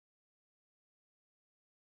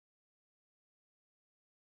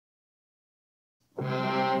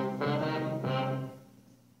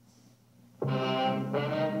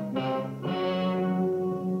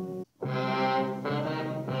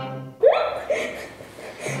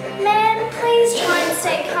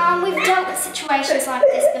Mum, we've dealt with situations like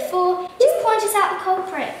this before. Just point us out the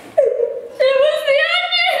culprit. It was the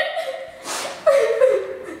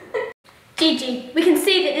onion! Gigi, we can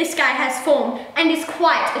see that this guy has form and is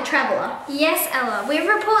quite a traveller. Yes, Ella, we have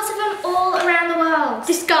reports of him all around the world.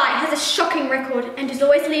 This guy has a shocking record and is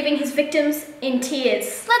always leaving his victims in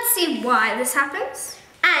tears. Let's see why this happens.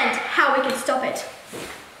 And how we can stop it.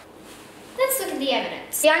 Let's look at the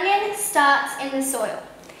evidence. The onion starts in the soil.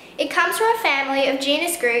 It comes from a family of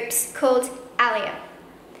genus groups called Allium.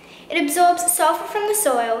 It absorbs sulfur from the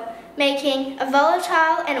soil, making a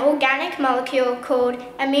volatile and organic molecule called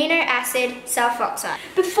amino acid sulfoxide.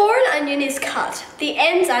 Before an onion is cut, the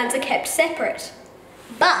enzymes are kept separate.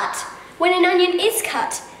 But when an onion is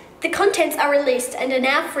cut, the contents are released and are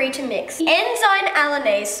now free to mix. Enzyme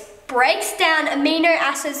alanase breaks down amino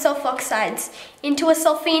acid sulfoxides into a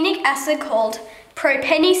sulfenic acid called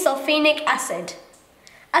propenesulfenic acid.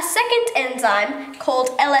 A second enzyme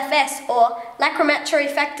called LFS, or lacrimatory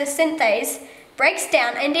factor synthase, breaks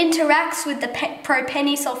down and interacts with the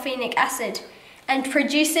propenesulfenic acid and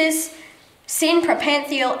produces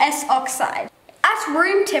syn-propanethyl S-oxide. At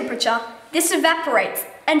room temperature, this evaporates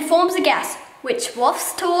and forms a gas which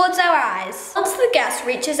wafts towards our eyes. Once the gas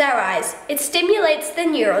reaches our eyes, it stimulates the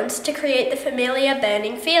neurons to create the familiar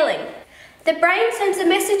burning feeling. The brain sends a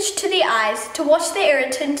message to the eyes to wash the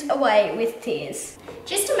irritant away with tears.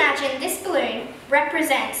 Just imagine this balloon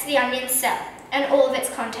represents the onion cell and all of its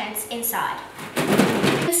contents inside.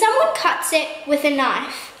 When someone cuts it with a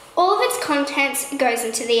knife, all of its contents goes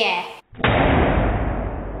into the air.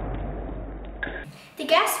 The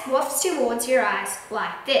gas wafts towards your eyes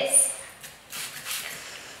like this.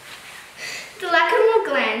 The lacrimal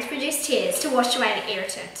glands produce tears to wash away the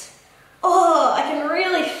irritant. Oh, I can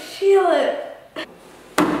really feel it.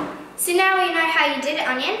 So now we know how you did it,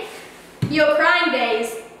 Onion. Your crying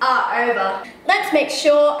days are over. Let's make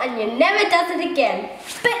sure Onion never does it again.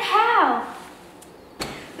 But how?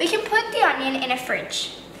 We can put the onion in a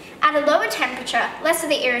fridge. At a lower temperature, less of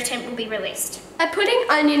the irritant will be released. By putting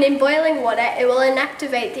onion in boiling water, it will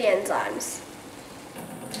inactivate the enzymes.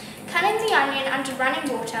 Cutting the onion under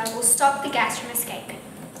running water will stop the gas from escaping.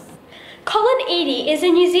 Colin Eadie is a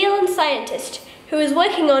New Zealand scientist who is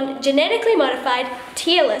working on genetically modified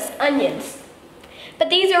tearless onions. But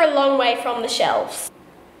these are a long way from the shelves.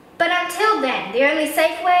 But until then, the only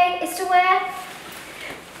safe way is to wear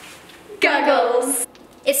goggles.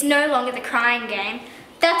 It's no longer the crying game.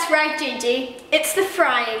 That's right, Gigi. It's the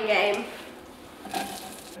frying game.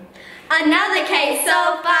 Another case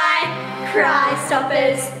solved by Cry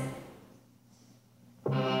Stoppers.